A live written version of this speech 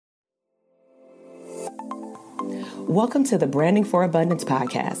Welcome to the Branding for Abundance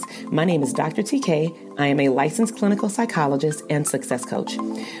podcast. My name is Dr. TK. I am a licensed clinical psychologist and success coach.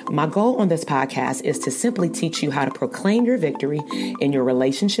 My goal on this podcast is to simply teach you how to proclaim your victory in your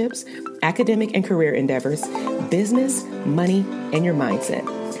relationships, academic and career endeavors, business, money, and your mindset.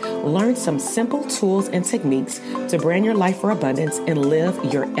 Learn some simple tools and techniques to brand your life for abundance and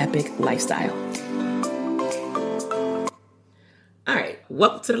live your epic lifestyle. All right,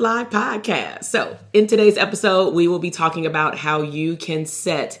 welcome to the live podcast. So in today's episode, we will be talking about how you can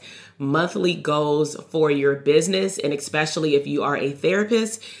set monthly goals for your business. And especially if you are a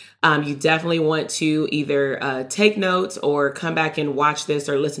therapist, you definitely want to either take notes or come back and watch this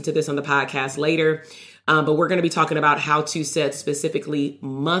or listen to this on the podcast later. But we're going to be talking about how to set specifically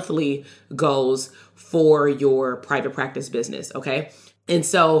monthly goals for your private practice business. Okay. And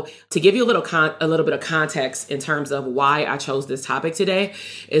so to give you a little bit of context in terms of why I chose this topic today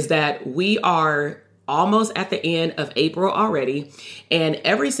is that we are almost at the end of April already. And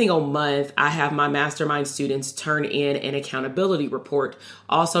every single month I have my mastermind students turn in an accountability report,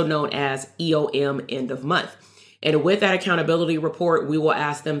 also known as EOM end of month. And with that accountability report, we will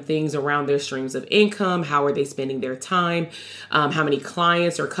ask them things around their streams of income. How are they spending their time? How many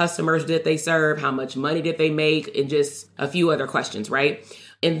clients or customers did they serve? How much money did they make? And just a few other questions, right?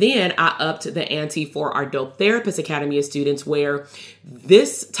 And then I upped the ante for our Dope Therapist Academy of students, where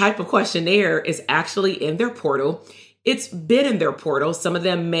this type of questionnaire is actually in their portal. It's been in their portal. Some of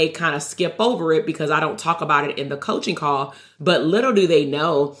them may kind of skip over it because I don't talk about it in the coaching call, but little do they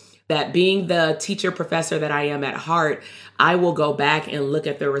know that being the teacher professor that I am at heart, I will go back and look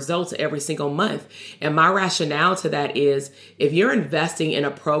at the results every single month. And my rationale to that is if you're investing in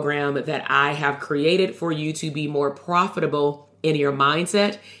a program that I have created for you to be more profitable in your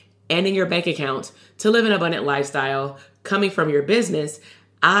mindset and in your bank account to live an abundant lifestyle coming from your business,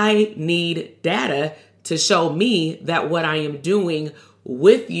 I need data to show me that what I am doing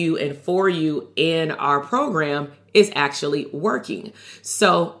with you and for you in our program is actually working.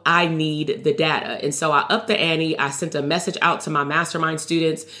 So I need the data. And so I upped the ante. I sent a message out to my mastermind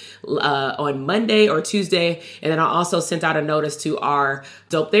students on Monday or Tuesday. And then I also sent out a notice to our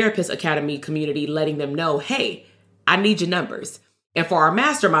Dope Therapist Academy community, letting them know, hey, I need your numbers. And for our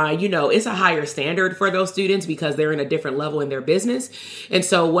mastermind, it's a higher standard for those students because they're in a different level in their business. And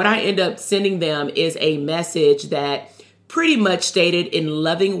so what I end up sending them is a message that pretty much stated in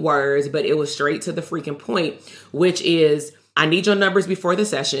loving words, but it was straight to the freaking point, which is, I need your numbers before the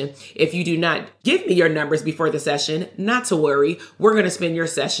session. If you do not give me your numbers before the session, not to worry, we're going to spend your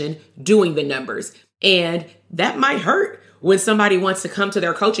session doing the numbers. And that might hurt when somebody wants to come to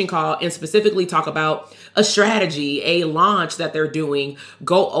their coaching call and specifically talk about a strategy, a launch that they're doing,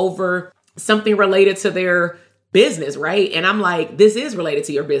 go over something related to their business, right? And I'm like, this is related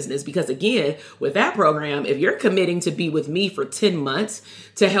to your business because again, with that program, if you're committing to be with me for 10 months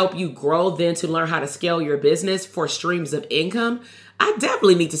to help you grow, then to learn how to scale your business for streams of income, I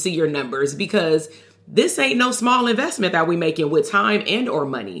definitely need to see your numbers because this ain't no small investment that we making with time and or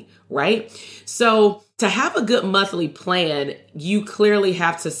money, right? So to have a good monthly plan, you clearly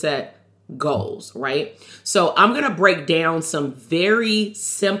have to set goals, right? So I'm going to break down some very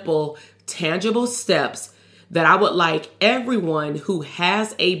simple, tangible steps that I would like everyone who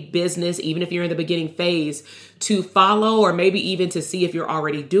has a business, even if you're in the beginning phase, to follow or maybe even to see if you're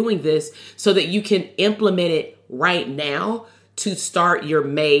already doing this so that you can implement it right now to start your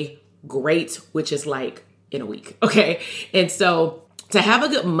May great, which is like in a week. Okay. And so to have a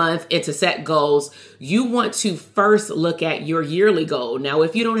good month and to set goals, you want to first look at your yearly goal. Now,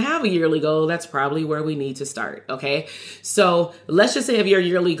 if you don't have a yearly goal, that's probably where we need to start. Okay. So let's just say if your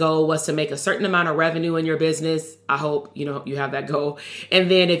yearly goal was to make a certain amount of revenue in your business, I hope, you have that goal. And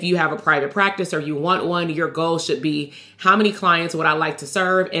then if you have a private practice or you want one, your goal should be how many clients would I like to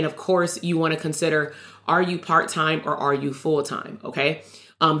serve? And of course, you want to consider, are you part-time or are you full-time? Okay.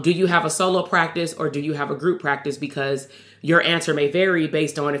 Do you have a solo practice or do you have a group practice? Because your answer may vary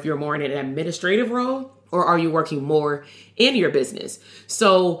based on if you're more in an administrative role or are you working more in your business.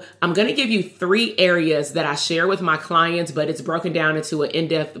 So I'm going to give you 3 areas that I share with my clients, but it's broken down into an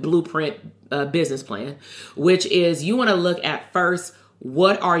in-depth blueprint business plan, which is you want to look at first,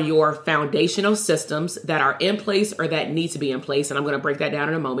 what are your foundational systems that are in place or that need to be in place? And I'm going to break that down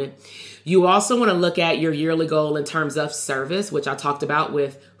in a moment. You also want to look at your yearly goal in terms of service, which I talked about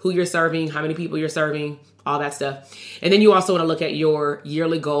with who you're serving, how many people you're serving, all that stuff. And then you also want to look at your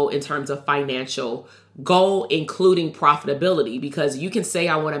yearly goal in terms of financial goal, including profitability, because you can say,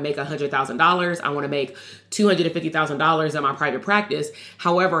 I want to make $100,000. I want to make $250,000 in my private practice.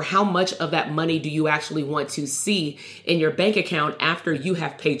 However, how much of that money do you actually want to see in your bank account after you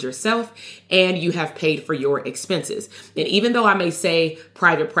have paid yourself and you have paid for your expenses? And even though I may say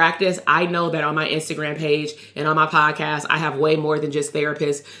private practice, I know that on my Instagram page and on my podcast, I have way more than just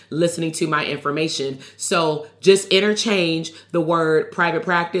therapists listening to my information. So just interchange the word private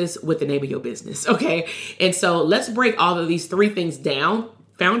practice with the name of your business, okay? And so let's break all of these three things down: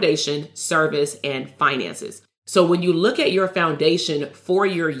 foundation, service, and finances. So when you look at your foundation for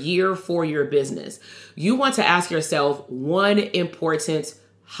your year, for your business, you want to ask yourself one important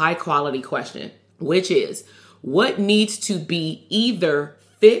high quality question, which is, what needs to be either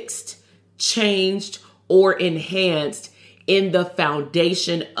fixed, changed, or enhanced in the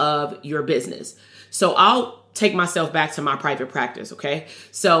foundation of your business? So I'll take myself back to my private practice, okay?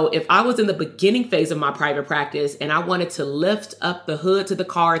 So if I was in the beginning phase of my private practice and I wanted to lift up the hood to the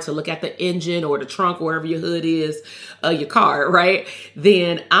car to look at the engine or the trunk, wherever your hood is, your car, right?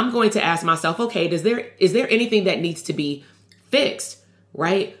 Then I'm going to ask myself, okay, is there anything that needs to be fixed,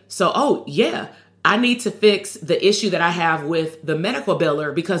 right? So, oh yeah, I need to fix the issue that I have with the medical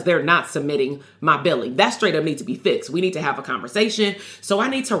biller because they're not submitting my billing. That straight up needs to be fixed. We need to have a conversation. So I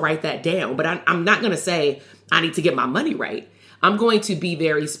need to write that down, but I'm not going to say I need to get my money right. I'm going to be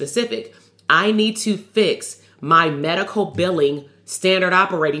very specific. I need to fix my medical billing standard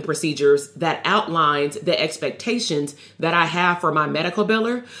operating procedures that outlines the expectations that I have for my medical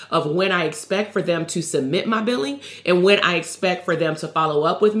biller of when I expect for them to submit my billing and when I expect for them to follow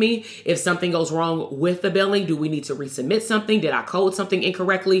up with me. If something goes wrong with the billing, do we need to resubmit something? Did I code something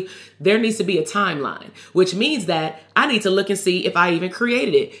incorrectly? There needs to be a timeline, which means that I need to look and see if I even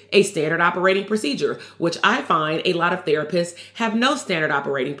created it, a standard operating procedure, which I find a lot of therapists have no standard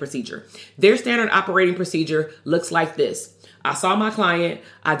operating procedure. Their standard operating procedure looks like this. I saw my client,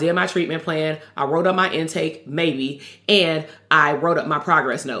 I did my treatment plan, I wrote up my intake, maybe, and I wrote up my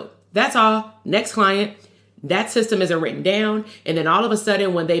progress note. That's all. Next client. That system isn't written down. And then all of a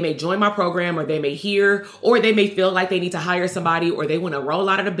sudden, when they may join my program or they may hear, or they may feel like they need to hire somebody, or they want to roll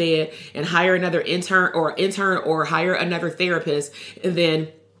out of the bed and hire another intern or hire another therapist, and then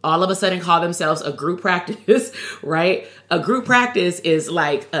all of a sudden call themselves a group practice, right? A group practice is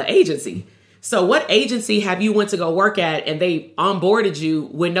like an agency. So what agency have you went to go work at and they onboarded you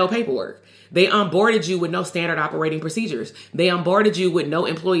with no paperwork? They onboarded you with no standard operating procedures. They onboarded you with no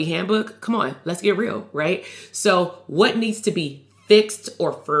employee handbook. Come on, let's get real, right? So what needs to be fixed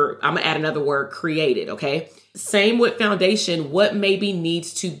or I'm gonna add another word, created, okay? Same with foundation, what maybe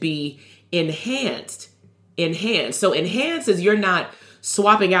needs to be enhanced. So enhance is you're not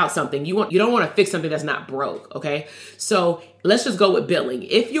swapping out something. You don't want to fix something that's not broke, okay? So let's just go with billing.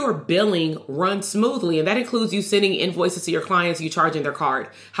 If your billing runs smoothly, and that includes you sending invoices to your clients, you charging their card,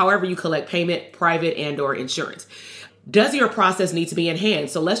 however you collect payment, private and or insurance, does your process need to be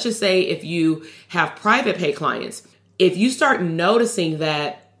enhanced? So let's just say if you have private pay clients, if you start noticing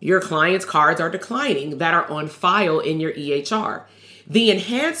that your clients' cards are declining that are on file in your EHR, the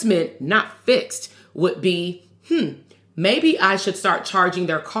enhancement, not fixed, would be, maybe I should start charging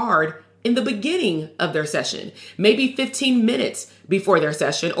their card in the beginning of their session, maybe 15 minutes before their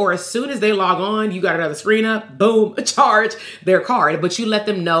session, or as soon as they log on, you got another screen up, boom, charge their card, but you let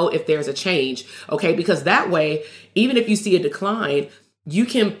them know if there's a change, okay? Because that way, even if you see a decline, you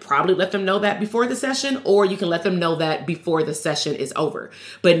can probably let them know that before the session, or you can let them know that before the session is over.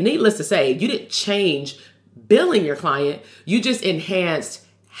 But needless to say, you didn't change billing your client, you just enhanced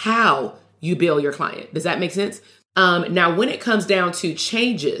how you bill your client. Does that make sense? Now, when it comes down to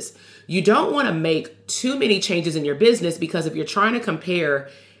changes, you don't want to make too many changes in your business, because if you're trying to compare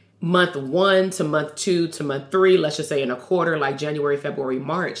month 1 to month 2 to month 3, let's just say in a quarter like January, February,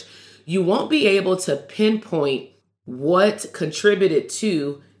 March, you won't be able to pinpoint what contributed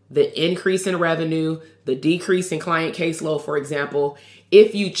to the increase in revenue, the decrease in client caseload, for example,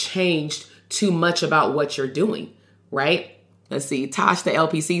 if you changed too much about what you're doing, right? Let's see. Tosh, the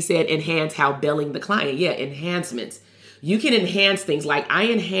LPC, said enhance how billing the client. Yeah, enhancements. You can enhance things. Like I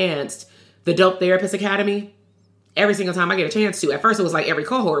enhanced the Dope Therapist Academy every single time I get a chance to. At first it was like every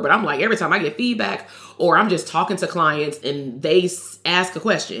cohort, but I'm like every time I get feedback or I'm just talking to clients and they ask a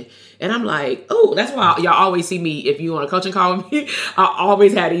question. And I'm like, oh, that's why y'all always see me. If you want a coaching call with me, I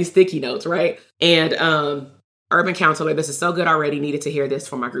always had these sticky notes, right? And Urban Counselor, this is so good already. Needed to hear this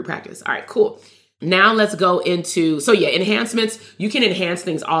for my group practice. All right, cool. Now let's go into, enhancements. You can enhance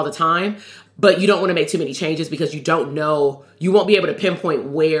things all the time, but you don't want to make too many changes because you won't be able to pinpoint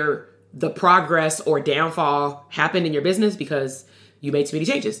where the progress or downfall happened in your business because you made too many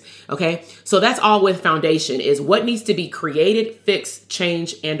changes. Okay. So that's all with foundation is what needs to be created, fixed,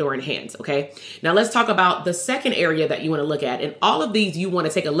 changed, and or enhanced. Okay. Now let's talk about the second area that you want to look at. And all of these you want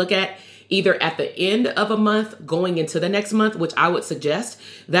to take a look at either at the end of a month going into the next month, which I would suggest.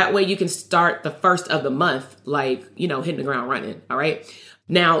 That way you can start the first of the month, like, hitting the ground running. All right.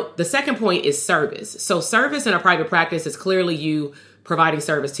 Now, the second point is service. So service in a private practice is clearly you providing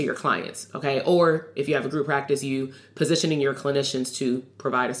service to your clients, okay? Or if you have a group practice, you positioning your clinicians to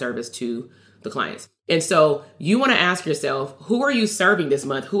provide a service to the clients. And so you want to ask yourself, who are you serving this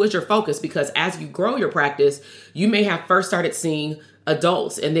month? Who is your focus? Because as you grow your practice, you may have first started seeing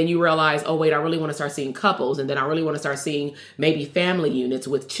adults and then you realize, oh, wait, I really want to start seeing couples. And then I really want to start seeing maybe family units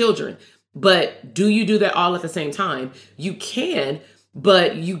with children. But do you do that all at the same time? You can.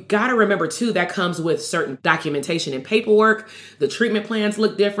 But you got to remember, too, that comes with certain documentation and paperwork. The treatment plans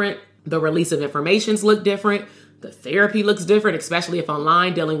look different. The release of informations look different. The therapy looks different, especially if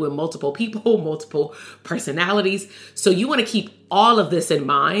online, dealing with multiple people, multiple personalities. So you want to keep all of this in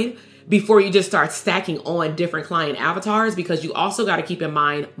mind before you just start stacking on different client avatars, because you also got to keep in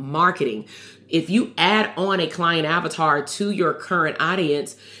mind marketing. If you add on a client avatar to your current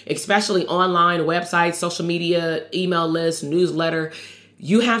audience, especially online, websites, social media, email lists, newsletter,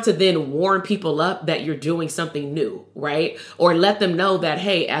 you have to then warn people up that you're doing something new, right? Or let them know that,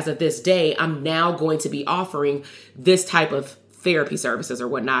 hey, as of this day, I'm now going to be offering this type of therapy services or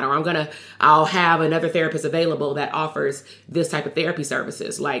whatnot, or I'll have another therapist available that offers this type of therapy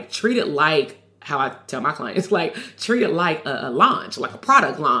services. Like, treat it like how I tell my clients, like, treat it like a launch, like a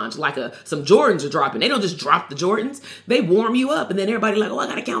product launch, like some Jordans are dropping. They don't just drop the Jordans. They warm you up and then everybody like, oh, I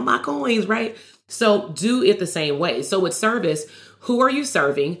got to count my coins, right? So do it the same way. So with service, who are you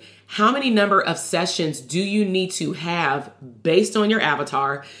serving? How many number of sessions do you need to have based on your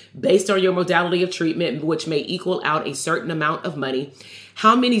avatar, based on your modality of treatment, which may equal out a certain amount of money?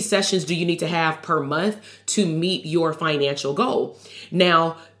 How many sessions do you need to have per month to meet your financial goal?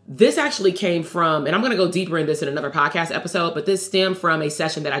 Now, this actually came from, and I'm going to go deeper in this in another podcast episode, but this stemmed from a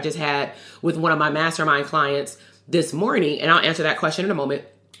session that I just had with one of my mastermind clients this morning. And I'll answer that question in a moment.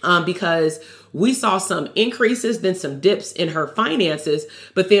 Because we saw some increases, then some dips in her finances.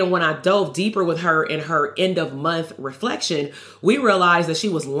 But then when I dove deeper with her in her end of month reflection, we realized that she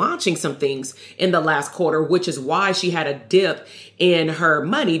was launching some things in the last quarter, which is why she had a dip in her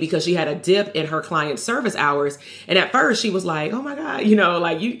money, because she had a dip in her client service hours. And at first she was like, oh my God,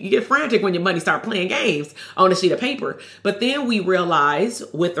 like you get frantic when your money start playing games on a sheet of paper. But then we realized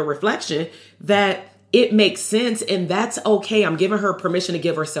with the reflection that it makes sense, and that's okay. I'm giving her permission to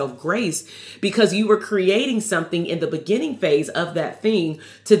give herself grace, because you were creating something in the beginning phase of that thing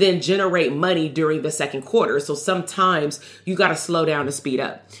to then generate money during the second quarter. So sometimes you got to slow down and speed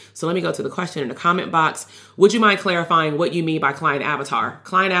up. So let me go to the question in the comment box. Would you mind clarifying what you mean by client avatar?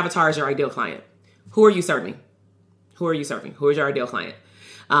 Client avatar is your ideal client. Who are you serving? Who are you serving? Who is your ideal client?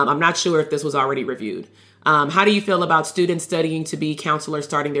 I'm not sure if this was already reviewed. How do you feel about students studying to be counselors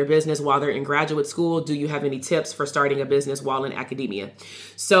starting their business while they're in graduate school? Do you have any tips for starting a business while in academia?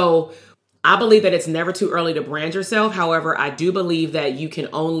 So I believe that it's never too early to brand yourself. However, I do believe that you can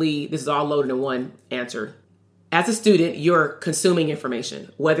this is all loaded in one answer. As a student, you're consuming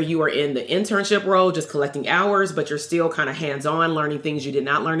information, whether you are in the internship role, just collecting hours, but you're still kind of hands-on learning things you did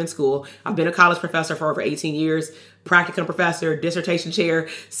not learn in school. I've been a college professor for over 18 years, practicum professor, dissertation chair.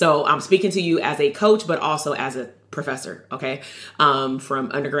 So I'm speaking to you as a coach, but also as a professor, okay?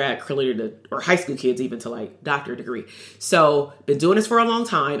 From undergrad clearly or high school kids, even to like doctorate degree. So been doing this for a long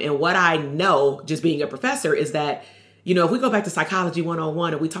time. And what I know, just being a professor, is that, if we go back to Psychology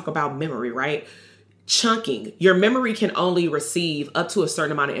 101 and we talk about memory, right? Chunking. Your memory can only receive up to a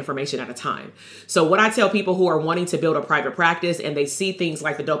certain amount of information at a time. So what I tell people who are wanting to build a private practice and they see things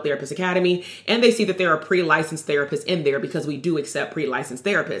like the Dope Therapist Academy and they see that there are pre-licensed therapists in there, because we do accept pre-licensed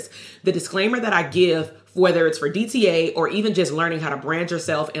therapists, the disclaimer that I give, whether it's for DTA or even just learning how to brand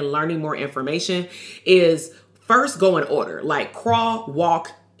yourself and learning more information, is first go in order, like crawl,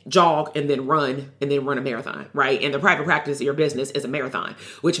 walk, jog, and then run a marathon, right? And the private practice of your business is a marathon,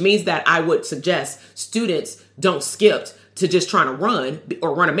 which means that I would suggest students don't skip to just trying to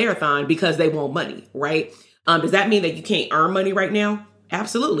run a marathon because they want money, right? Does that mean that you can't earn money right now?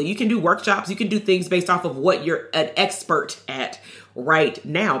 Absolutely. You can do workshops. You can do things based off of what you're an expert at right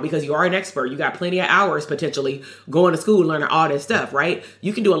now, because you are an expert. You got plenty of hours potentially going to school, learning all this stuff, right?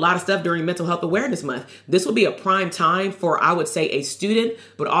 You can do a lot of stuff during Mental Health Awareness Month. This will be a prime time for, I would say, a student,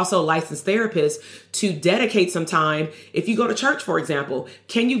 but also licensed therapist to dedicate some time. If you go to church, for example,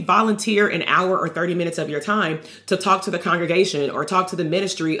 can you volunteer an hour or 30 minutes of your time to talk to the congregation or talk to the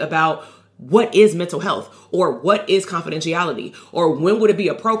ministry about what is mental health, or what is confidentiality, or when would it be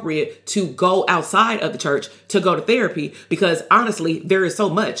appropriate to go outside of the church to go to therapy? Because honestly, there is so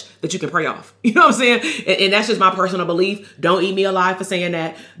much that you can pray off. You know what I'm saying? And that's just my personal belief. Don't eat me alive for saying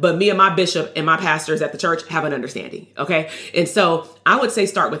that. But me and my bishop and my pastors at the church have an understanding. Okay. And so I would say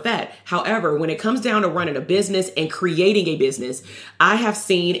start with that. However, when it comes down to running a business and creating a business, I have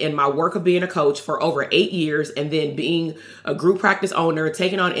seen in my work of being a coach for over 8 years and then being a group practice owner,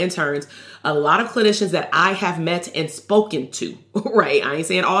 taking on interns, a lot of clinicians that I have met and spoken to, right? I ain't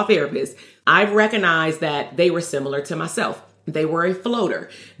saying all therapists. I've recognized that they were similar to myself. They were a floater.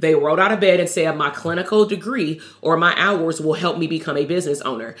 They rolled out of bed and said, my clinical degree or my hours will help me become a business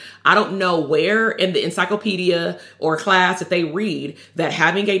owner. I don't know where in the encyclopedia or class that they read that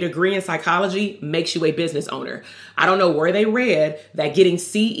having a degree in psychology makes you a business owner. I don't know where they read that getting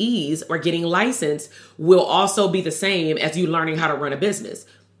CEs or getting licensed will also be the same as you learning how to run a business.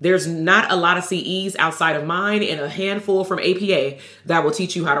 There's not a lot of CEs outside of mine and a handful from APA that will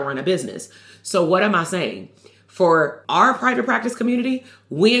teach you how to run a business. So what am I saying? For our private practice community,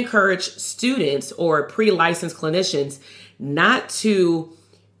 we encourage students or pre-licensed clinicians not to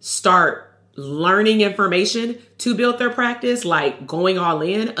start learning information to build their practice, like going all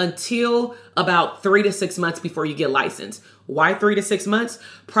in, until about 3 to 6 months before you get licensed. Why 3 to 6 months?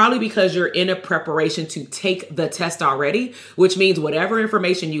 Probably because you're in a preparation to take the test already, which means whatever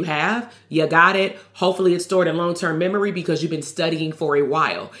information you have, you got it. Hopefully it's stored in long-term memory because you've been studying for a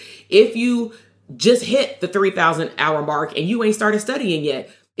while. If you just hit the 3,000 hour mark and you ain't started studying yet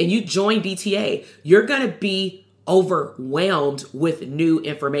and you join DTA, you're going to be overwhelmed with new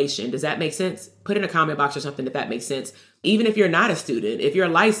information. Does that make sense? Put in a comment box or something if that makes sense. Even if you're not a student, if you're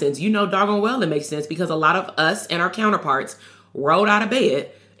licensed, you know doggone well it makes sense because a lot of us and our counterparts rolled out of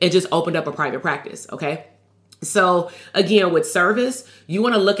bed and just opened up a private practice, okay? So again, with service, you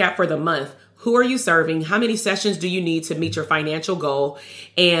want to look at for the month. Who are you serving? How many sessions do you need to meet your financial goal?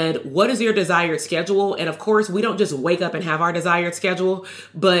 And what is your desired schedule? And of course, we don't just wake up and have our desired schedule,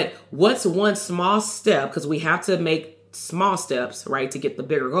 but what's one small step? Because we have to make small steps, right, to get the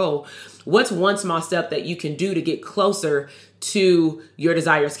bigger goal. What's one small step that you can do to get closer to your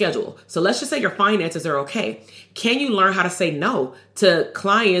desired schedule? So let's just say your finances are okay. Can you learn how to say no to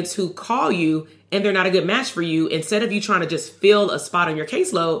clients who call you and they're not a good match for you? Instead of you trying to just fill a spot on your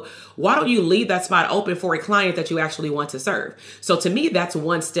caseload, why don't you leave that spot open for a client that you actually want to serve? So to me, that's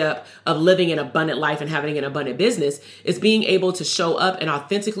one step of living an abundant life and having an abundant business, is being able to show up and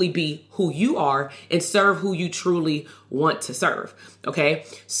authentically be who you are and serve who you truly want to serve. Okay.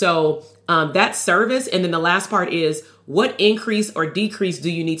 So that's service. And then the last part is, what increase or decrease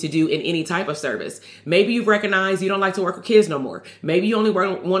do you need to do in any type of service? Maybe you've recognized you don't like to work with kids no more. Maybe you only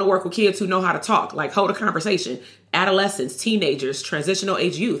want to work with kids who know how to talk, like hold a conversation, adolescents, teenagers, transitional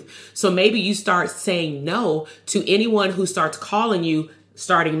age youth. So maybe you start saying no to anyone who starts calling you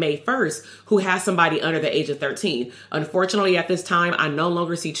starting May 1st, who has somebody under the age of 13. Unfortunately, at this time, I no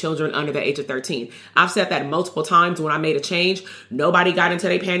longer see children under the age of 13. I've said that multiple times when I made a change. Nobody got into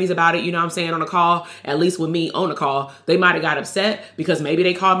their panties about it, you know what I'm saying, on a call, at least with me on a call. They might have got upset because maybe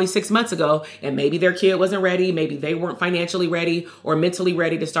they called me 6 months ago and maybe their kid wasn't ready. Maybe they weren't financially ready or mentally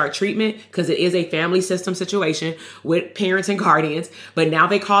ready to start treatment, because it is a family system situation with parents and guardians. But now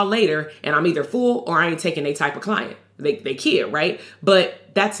they call later and I'm either full or I ain't taking a type of client. They kid, right?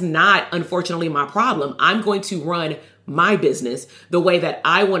 But that's not, unfortunately, my problem. I'm going to run my business the way that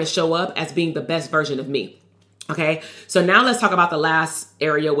I want to show up as being the best version of me. Okay. So now let's talk about the last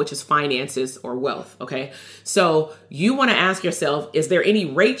area, which is finances or wealth. Okay. So you want to ask yourself, is there any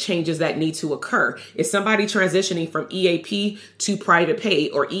rate changes that need to occur? Is somebody transitioning from EAP to private pay,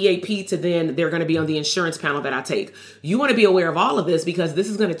 or EAP to then they're going to be on the insurance panel that I take? You want to be aware of all of this because this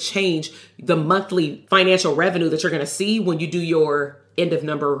is going to change the monthly financial revenue that you're going to see when you do your end of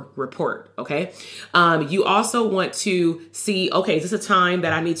number report. Okay. You also want to see, okay, is this a time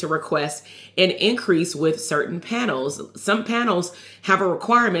that I need to request an increase with certain panels? Some panels have a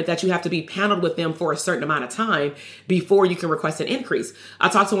requirement that you have to be paneled with them for a certain amount of time before you can request an increase. I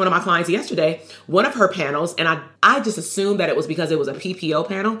talked to one of my clients yesterday, one of her panels, and I just assumed that it was because it was a PPO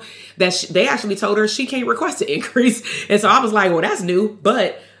panel, that they actually told her she can't request an increase. And so I was like, well, that's new.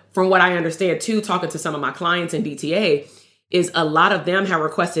 But from what I understand too, talking to some of my clients in DTA, is a lot of them have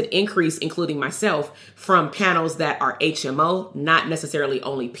requested increase, including myself, from panels that are HMO, not necessarily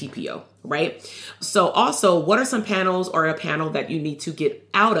only PPO, right? So also, what are some panels or a panel that you need to get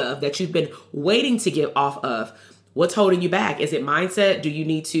out of that you've been waiting to get off of? What's holding you back? Is it mindset? Do you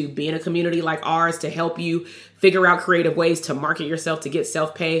need to be in a community like ours to help you figure out creative ways to market yourself to get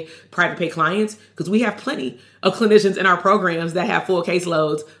self-pay, private pay clients? Because we have plenty of clinicians in our programs that have full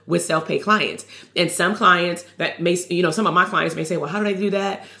caseloads with self-pay clients. And some clients that may, some of my clients may say, well, how do they do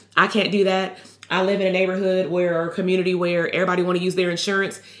that? I can't do that. I live in a neighborhood or a community where everybody want to use their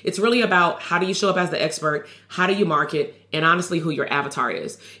insurance. It's really about how do you show up as the expert? How do you market? And honestly, who your avatar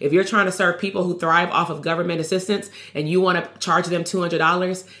is. If you're trying to serve people who thrive off of government assistance and you want to charge them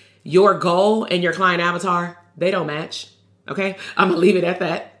 $200, your goal and your client avatar, they don't match. Okay. I'm going to leave it at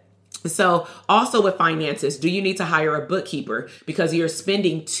that. So also with finances, do you need to hire a bookkeeper because you're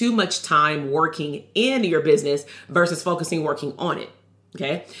spending too much time working in your business versus working on it?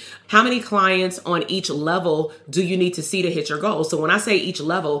 Okay. How many clients on each level do you need to see to hit your goals? So when I say each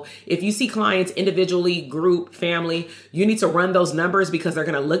level, if you see clients individually, group, family, you need to run those numbers because they're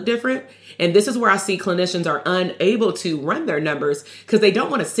going to look different. And this is where I see clinicians are unable to run their numbers because they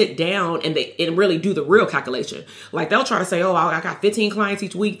don't want to sit down and really do the real calculation. Like they'll try to say, oh, I got 15 clients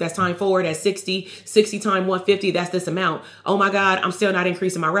each week. That's time forward. That's 60 times 150. That's this amount. Oh my God, I'm still not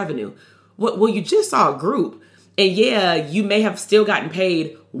increasing my revenue. Well, you just saw a group. And yeah, you may have still gotten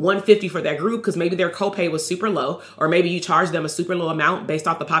paid $150 for that group because maybe their copay was super low, or maybe you charged them a super low amount based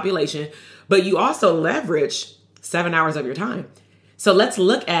off the population, but you also leverage 7 hours of your time. So let's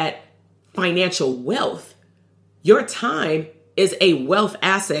look at financial wealth. Your time is a wealth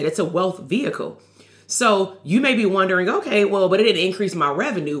asset. It's a wealth vehicle. So you may be wondering, okay, well, but it didn't increase my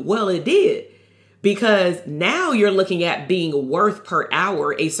revenue. Well, it did. Because now you're looking at being worth per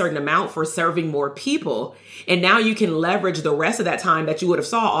hour a certain amount for serving more people. And now you can leverage the rest of that time that you would have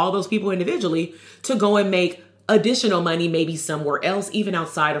saw all those people individually to go and make additional money, maybe somewhere else, even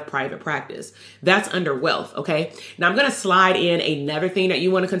outside of private practice. That's under wealth. Okay. Now I'm going to slide in another thing that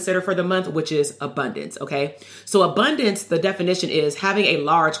you want to consider for the month, which is abundance. Okay. So abundance, the definition is having a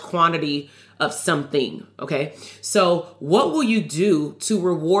large quantity of something. Okay. So what will you do to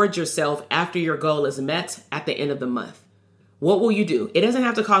reward yourself after your goal is met at the end of the month? What will you do? It doesn't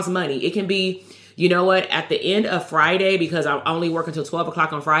have to cost money. It can be, you know what, at the end of Friday, because I only work until 12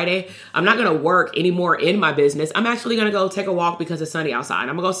 o'clock on Friday, I'm not going to work anymore in my business. I'm actually going to go take a walk because it's sunny outside.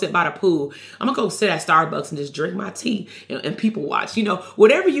 I'm going to go sit by the pool. I'm going to go sit at Starbucks and just drink my tea and people watch.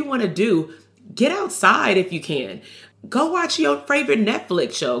 Whatever you want to do, get outside if you can. Go watch your favorite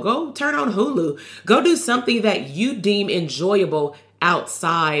Netflix show. Go turn on Hulu. Go do something that you deem enjoyable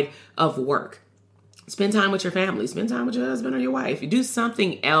outside of work. Spend time with your family. Spend time with your husband or your wife. You do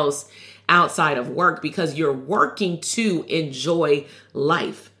something else outside of work because you're working to enjoy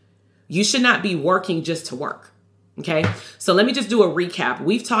life. You should not be working just to work. Okay. So let me just do a recap.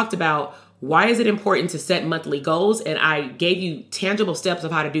 We've talked about why is it important to set monthly goals, and I gave you tangible steps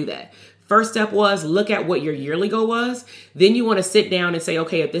of how to do that. First step was look at what your yearly goal was. Then you want to sit down and say,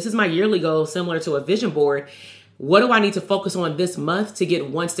 okay, if this is my yearly goal, similar to a vision board, what do I need to focus on this month to get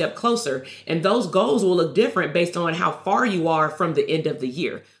one step closer? And those goals will look different based on how far you are from the end of the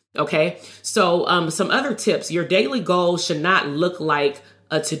year. Okay. So some other tips, your daily goals should not look like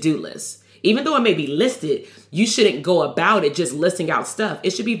a to-do list. Even though it may be listed, you shouldn't go about it just listing out stuff. It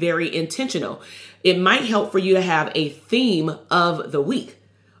should be very intentional. It might help for you to have a theme of the week.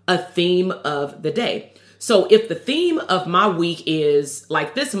 A theme of the day. So if the theme of my week is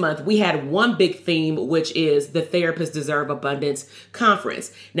like this month, we had one big theme, which is the Therapists Deserve Abundance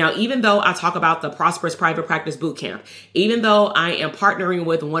Conference. Now, even though I talk about the Prosperous Private Practice Bootcamp, even though I am partnering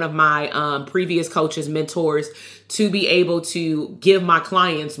with one of my previous coaches, mentors, to be able to give my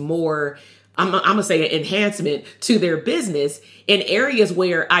clients more, I'm going to say an enhancement to their business in areas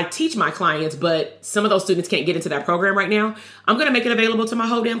where I teach my clients, but some of those students can't get into that program right now. I'm going to make it available to my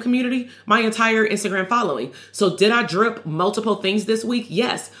whole damn community, my entire Instagram following. So did I drip multiple things this week?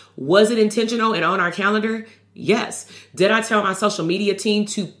 Yes. Was it intentional and on our calendar? Yes. Did I tell my social media team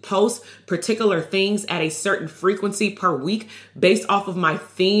to post particular things at a certain frequency per week based off of my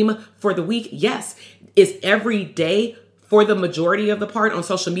theme for the week? Yes. Is every day for the majority of the part on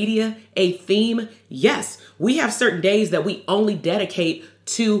social media a theme? Yes. We have certain days that we only dedicate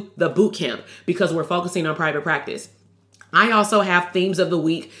to the boot camp because we're focusing on private practice. I also have themes of the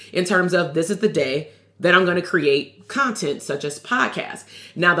week in terms of this is the day that I'm going to create content such as podcasts.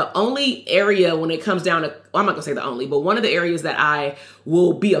 Now, the only area when it comes down to, I'm not going to say the only, but one of the areas that I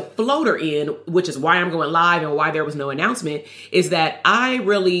will be a floater in, which is why I'm going live and why there was no announcement, is that I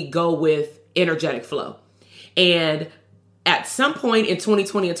really go with energetic flow. And at some point in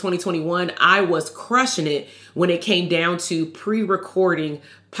 2020 and 2021, I was crushing it when it came down to pre-recording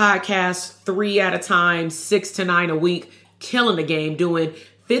podcasts 3 at a time, 6 to 9 a week, killing the game, doing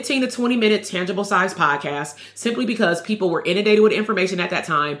 15 to 20 minute tangible size podcast simply because people were inundated with information at that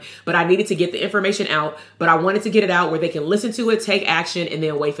time, but I needed to get the information out, but I wanted to get it out where they can listen to it, take action, and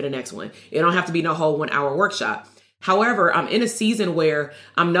then wait for the next one. It don't have to be no whole 1 hour workshop. However, I'm in a season where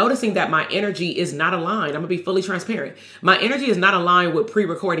I'm noticing that my energy is not aligned. I'm gonna be fully transparent. My energy is not aligned with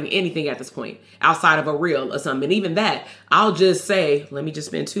pre-recording anything at this point outside of a reel or something. And even that, I'll just say, let me just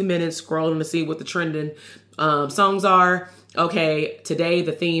spend 2 minutes scrolling to see what the trending songs are. Okay, today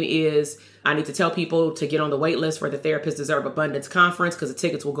the theme is I need to tell people to get on the wait list for the Therapists Deserve Abundance conference because the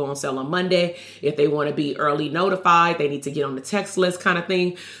tickets will go on sale on Monday. If they want to be early notified, they need to get on the text list kind of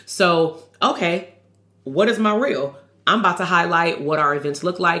thing. So, okay, what is my reel? I'm about to highlight what our events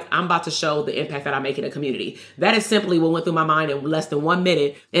look like. I'm about to show the impact that I make in a community. That is simply what went through my mind in less than 1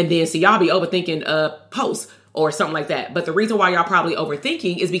 minute. And then, see, y'all be overthinking posts or something like that. But the reason why y'all probably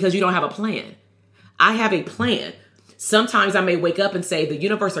overthinking is because you don't have a plan. I have a plan. Sometimes I may wake up and say the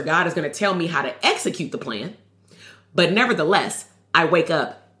universe or God is going to tell me how to execute the plan. But nevertheless, I wake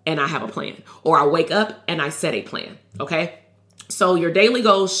up and I have a plan, or I wake up and I set a plan. Okay. So your daily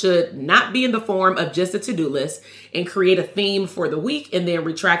goals should not be in the form of just a to-do list and create a theme for the week and then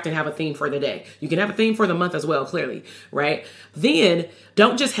retract and have a theme for the day. You can have a theme for the month as well, clearly, right? Then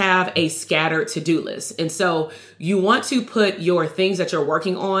don't just have a scattered to-do list. And so you want to put your things that you're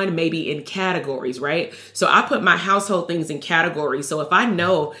working on maybe in categories, right? So I put my household things in categories. So if I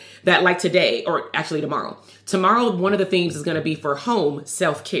know that like today, or actually tomorrow, one of the themes is going to be for home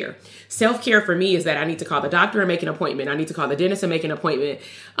self-care. Self-care for me is that I need to call the doctor and make an appointment. I need to call the dentist and make an appointment.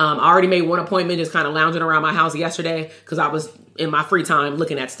 I already made one appointment just kind of lounging around my house yesterday because I was in my free time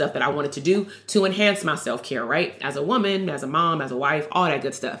looking at stuff that I wanted to do to enhance my self-care, right? As a woman, as a mom, as a wife, all that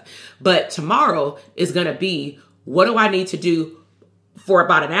good stuff. But tomorrow is going to be, what do I need to do for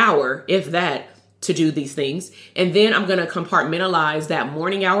about an hour, if that, to do these things. And then I'm going to compartmentalize that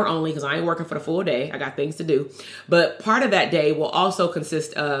morning hour only because I ain't working for the full day. I got things to do. But part of that day will also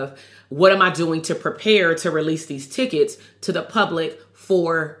consist of what am I doing to prepare to release these tickets to the public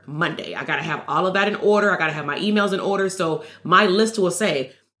for Monday. I got to have all of that in order. I got to have my emails in order. So my list will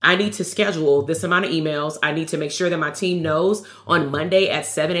say, I need to schedule this amount of emails. I need to make sure that my team knows on Monday at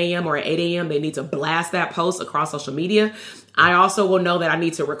 7 a.m. or at 8 a.m. they need to blast that post across social media. I also will know that I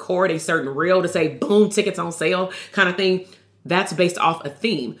need to record a certain reel to say, boom, tickets on sale kind of thing. That's based off a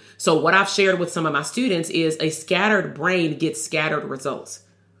theme. So what I've shared with some of my students is a scattered brain gets scattered results.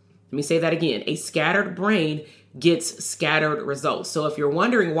 Let me say that again. A scattered brain gets scattered results. So if you're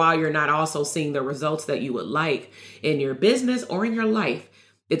wondering why you're not also seeing the results that you would like in your business or in your life,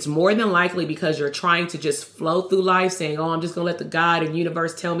 it's more than likely because you're trying to just flow through life saying, oh, I'm just going to let the God and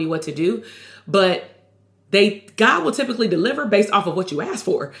universe tell me what to do. But God will typically deliver based off of what you ask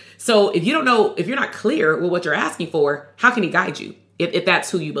for. So if you don't know, if you're not clear with what you're asking for, how can he guide you if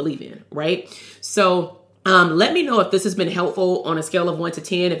that's who you believe in, right? So let me know if this has been helpful on a scale of 1 to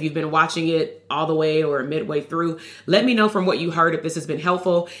 10. If you've been watching it all the way or midway through, let me know from what you heard if this has been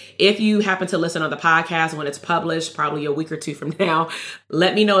helpful. If you happen to listen on the podcast when it's published, probably a week or two from now,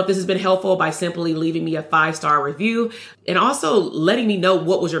 let me know if this has been helpful by simply leaving me a 5-star review and also letting me know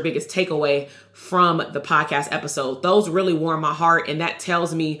what was your biggest takeaway from the podcast episode. Those really warm my heart, and that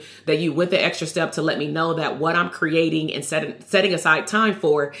tells me that you went the extra step to let me know that what I'm creating and setting aside time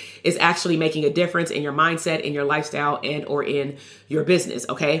for is actually making a difference in your mindset, in your lifestyle, and or in your business.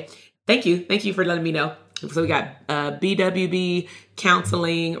 Okay. Thank you. Thank you for letting me know. So we got BWB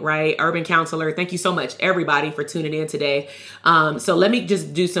Counseling, right? Urban Counselor. Thank you so much, everybody, for tuning in today. So let me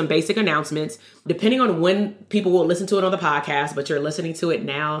just do some basic announcements. Depending on when people will listen to it on the podcast, but you're listening to it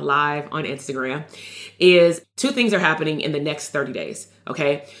now live on Instagram, is 2 things are happening in the next 30 days.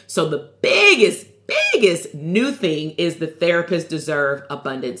 Okay. So the biggest new thing is the Therapists Deserve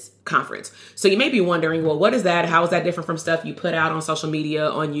Abundance conference. So you may be wondering, well, what is that? How is that different from stuff you put out on social media,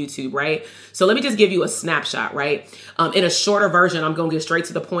 on YouTube, right? So let me just give you a snapshot, right? In a shorter version, I'm going to get straight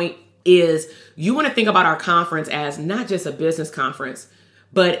to the point, is you want to think about our conference as not just a business conference,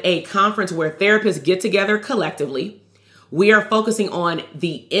 but a conference where therapists get together collectively. We are focusing on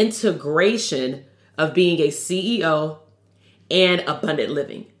the integration of being a CEO and abundant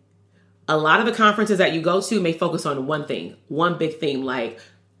living. A lot of the conferences that you go to may focus on one thing, one big theme, like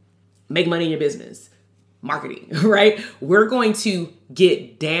make money in your business, marketing, right? We're going to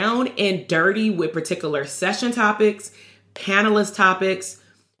get down and dirty with particular session topics, panelist topics,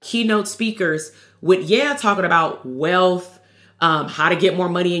 keynote speakers with, talking about wealth, how to get more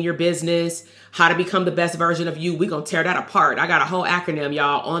money in your business, how to become the best version of you. We're going to tear that apart. I got a whole acronym,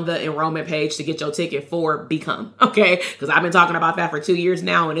 y'all, on the enrollment page to get your ticket for Become, okay? Because I've been talking about that for 2 years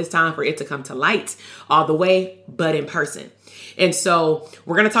now, and it's time for it to come to light all the way, but in person. And so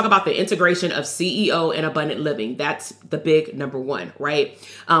we're going to talk about the integration of CEO and abundant living. That's the big number one, right?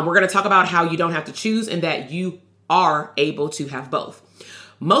 We're going to talk about how you don't have to choose and that you are able to have both.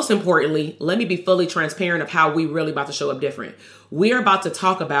 Most importantly, let me be fully transparent of how we really about to show up different. We are about to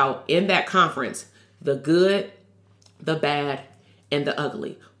talk about in that conference, the good, the bad, and the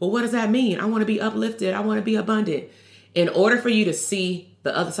ugly. Well, what does that mean? I want to be uplifted. I want to be abundant. In order for you to see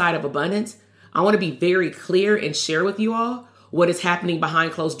the other side of abundance, I want to be very clear and share with you all what is happening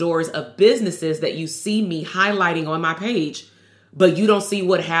behind closed doors of businesses that you see me highlighting on my page, but you don't see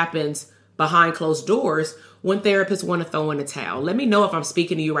what happens behind closed doors when therapists want to throw in the towel. Let me know if I'm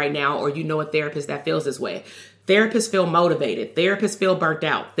speaking to you right now or you know a therapist that feels this way. Therapists feel motivated. Therapists feel burnt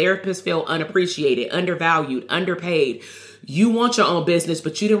out. Therapists feel unappreciated, undervalued, underpaid. You want your own business,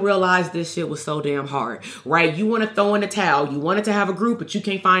 but you didn't realize this shit was so damn hard, right? You want to throw in the towel. You wanted to have a group, but you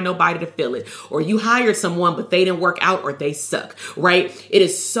can't find nobody to fill it. Or you hired someone, but they didn't work out or they suck, right? It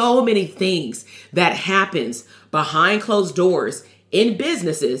is so many things that happens behind closed doors in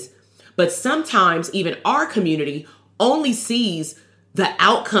businesses, but sometimes even our community only sees the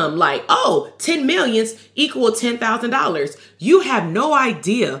outcome like, oh, 10 millions equal $10,000. You have no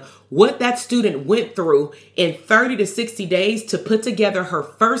idea what that student went through in 30 to 60 days to put together her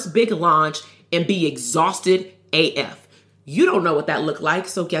first big launch and be exhausted AF. You don't know what that looked like.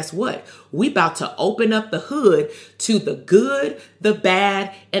 So guess what? We about to open up the hood to the good, the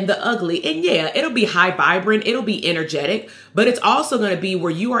bad, and the ugly. And yeah, it'll be high vibrant. It'll be energetic, but it's also going to be where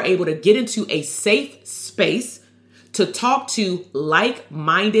you are able to get into a safe space to talk to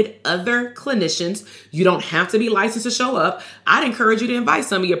like-minded other clinicians. You don't have to be licensed to show up. I'd encourage you to invite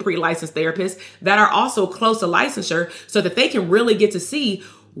some of your pre-licensed therapists that are also close to licensure so that they can really get to see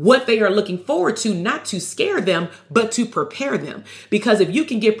what they are looking forward to, not to scare them, but to prepare them. Because if you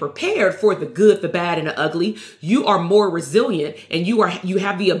can get prepared for the good, the bad, and the ugly, you are more resilient and you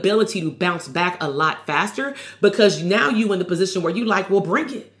have the ability to bounce back a lot faster because now you in the position where you like, well,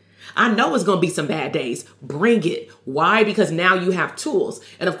 bring it. I know it's going to be some bad days. Bring it. Why? Because now you have tools.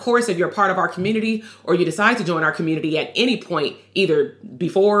 And of course, if you're part of our community or you decide to join our community at any point, either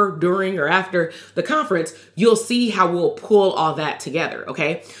before, during, or after the conference, you'll see how we'll pull all that together.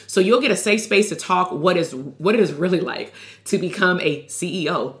 Okay. So you'll get a safe space to talk what it is really like to become a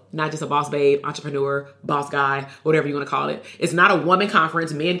CEO, not just a boss babe, entrepreneur, boss guy, whatever you want to call it. It's not a woman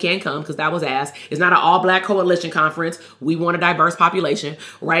conference. Men can come because that was asked. It's not an all black coalition conference. We want a diverse population,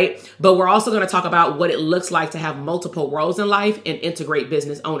 right? But we're also going to talk about what it looks like to have multiple roles in life and integrate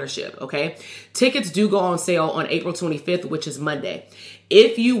business ownership. Okay. Tickets do go on sale on April 25th, which is Monday.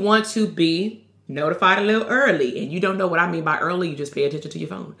 If you want to be notified a little early and you don't know what I mean by early, you just pay attention to your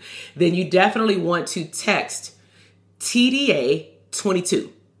phone, then you definitely want to text TDA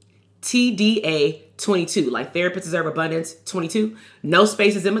 22. TDA 22, like Therapists Deserve Abundance 22, no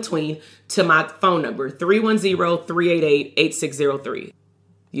spaces in between, to my phone number 310-388-8603.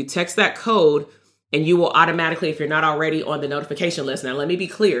 You text that code and you will automatically, if you're not already on the notification list. Now, let me be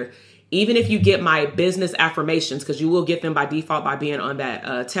clear. Even if you get my business affirmations, because you will get them by default by being on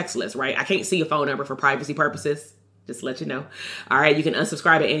that text list, right? I can't see your phone number for privacy purposes. Just to let you know. All right. You can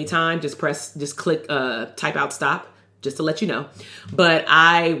unsubscribe at any time. Just click, type out stop, just to let you know. But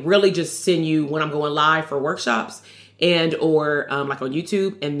I really just send you when I'm going live for workshops and or like on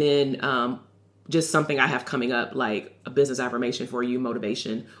YouTube, and then just something I have coming up, like a business affirmation for you,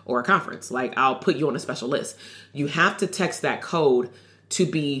 motivation, or a conference. Like I'll put you on a special list. You have to text that code to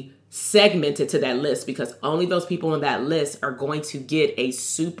be segmented to that list, because only those people on that list are going to get a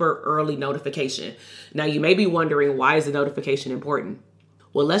super early notification. Now, you may be wondering, why is the notification important?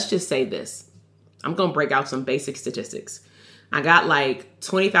 Well, let's just say this. I'm going to break out some basic statistics. I got like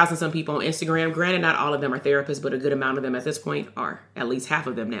 20,000 some people on Instagram. Granted, not all of them are therapists, but a good amount of them at this point are, at least half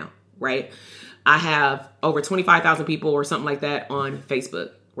of them now, right? I have over 25,000 people or something like that on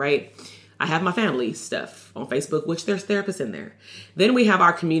Facebook, right? I have my family stuff on Facebook, which there's therapists in there. Then we have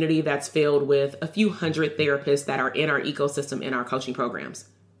our community that's filled with a few hundred therapists that are in our ecosystem in our coaching programs.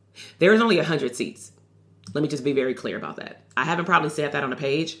 There's only 100 seats. Let me just be very clear about that. I haven't probably said that on a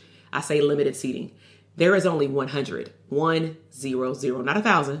page. I say limited seating. There is only 100, 100, not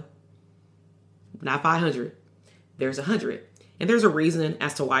 1,000, not 500. There's 100. And there's a reason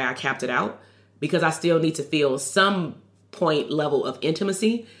as to why I capped it out, because I still need to feel some point level of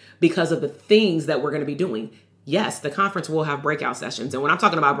intimacy because of the things that we're going to be doing. yes, the conference will have breakout sessions. And when I'm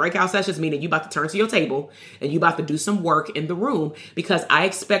talking about breakout sessions, meaning you about to turn to your table and you about to do some work in the room, because I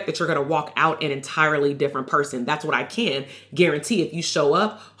expect that you're going to walk out an entirely different person. That's what I can guarantee. If you show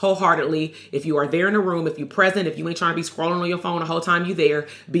up wholeheartedly, if you are there in the room, if you're present, if you ain't trying to be scrolling on your phone the whole time you there,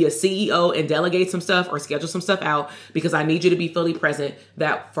 be a CEO and delegate some stuff or schedule some stuff out, because I need you to be fully present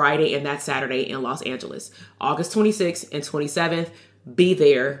that Friday and that Saturday in Los Angeles. August 26th and 27th, be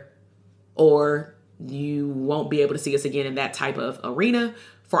there, or you won't be able to see us again in that type of arena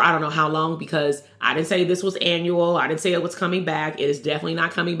for I don't know how long, because I didn't say this was annual. I didn't say it was coming back. It is definitely not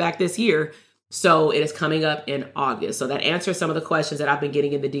coming back this year. So it is coming up in August. So that answers some of the questions that I've been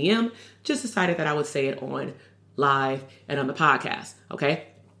getting in the DM. Just decided that I would say it on live and on the podcast. Okay.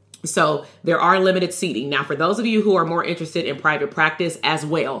 So there are limited seating. Now, for those of you who are more interested in private practice as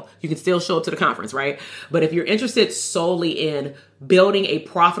well, you can still show up to the conference, right? But if you're interested solely in building a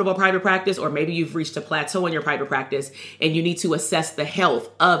profitable private practice, or maybe you've reached a plateau in your private practice and you need to assess the health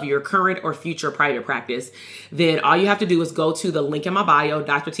of your current or future private practice, then all you have to do is go to the link in my bio,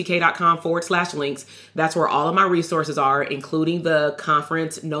 drtk.com/links. That's where all of my resources are, including the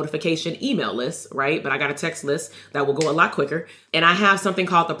conference notification email list, right? But I got a text list that will go a lot quicker. And I have something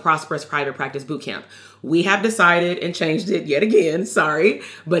called the Prosperous Private Practice Bootcamp. We have decided and changed it yet again, sorry,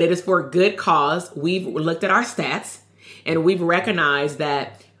 but it is for good cause. We've looked at our stats and we've recognized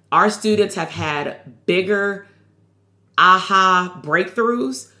that our students have had bigger aha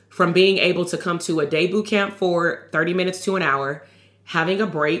breakthroughs from being able to come to a day boot camp for 30 minutes to an hour, having a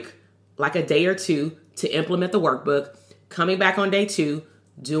break like a day or two to implement the workbook, coming back on day 2,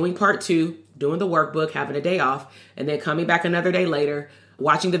 doing part 2, doing the workbook, having a day off, and then coming back another day later,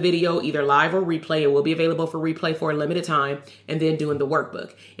 watching the video either live or replay. It will be available for replay for a limited time, and then doing the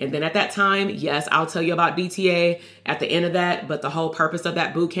workbook. And then at that time, yes, I'll tell you about DTA at the end of that, but the whole purpose of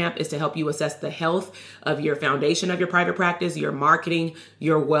that boot camp is to help you assess the health of your foundation of your private practice, your marketing,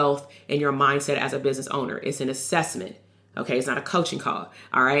 your wealth, and your mindset as a business owner. It's an assessment. Okay, it's not a coaching call.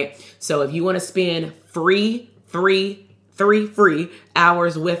 All right. So if you want to spend three free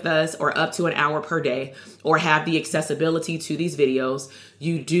hours with us, or up to an hour per day, or have the accessibility to these videos,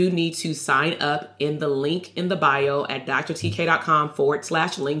 you do need to sign up in the link in the bio at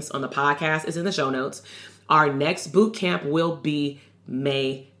drtk.com/links on the podcast. Is in the show notes. Our next boot camp will be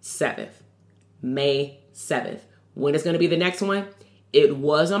May 7th. May 7th. When is going to be the next one? It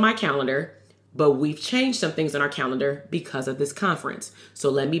was on my calendar, but we've changed some things on our calendar because of this conference.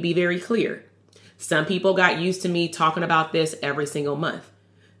 So let me be very clear. Some people got used to me talking about this every single month.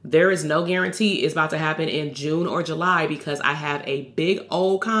 There is no guarantee it's about to happen in June or July, because I have a big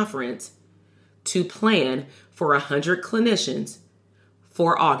old conference to plan for 100 clinicians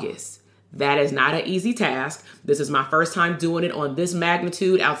for August. That is not an easy task. This is my first time doing it on this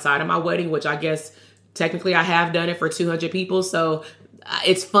magnitude outside of my wedding, which I guess technically I have done it for 200 people. So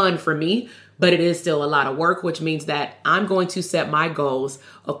it's fun for me, but it is still a lot of work, which means that I'm going to set my goals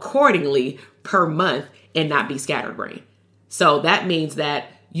accordingly per month and not be scatterbrained. So that means that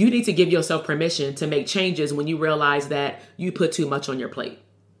you need to give yourself permission to make changes when you realize that you put too much on your plate.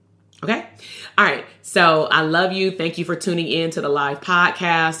 Okay. All right. So I love you. Thank you for tuning in to the live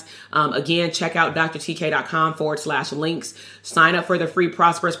podcast. Again, check out drtk.com/links. Sign up for the free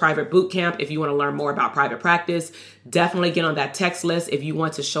Prosperous Private Bootcamp if you want to learn more about private practice. Definitely get on that text list if you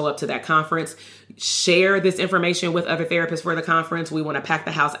want to show up to that conference. Share this information with other therapists for the conference. We want to pack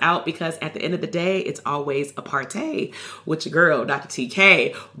the house out, because at the end of the day, it's always a party with your girl, Dr.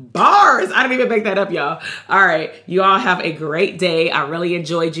 TK. Bars. I didn't even make that up, y'all. All right. You all have a great day. I really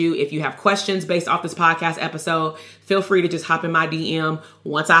enjoyed you. If you have questions based off this podcast episode, feel free to just hop in my DM.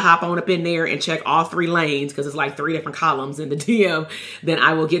 Once I hop on up in there and check all 3 lanes, because it's like 3 different columns in the DM, then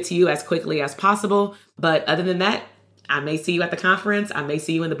I will get to you as quickly as possible. But other than that, I may see you at the conference. I may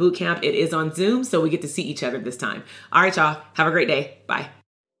see you in the boot camp. It is on Zoom, so we get to see each other this time. All right, y'all. Have a great day. Bye.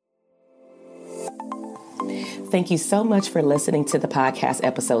 Thank you so much for listening to the podcast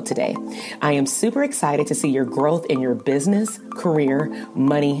episode today. I am super excited to see your growth in your business, career,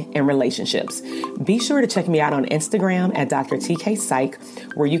 money, and relationships. Be sure to check me out on Instagram at Dr. TK Psych,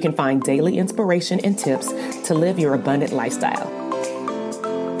 where you can find daily inspiration and tips to live your abundant lifestyle.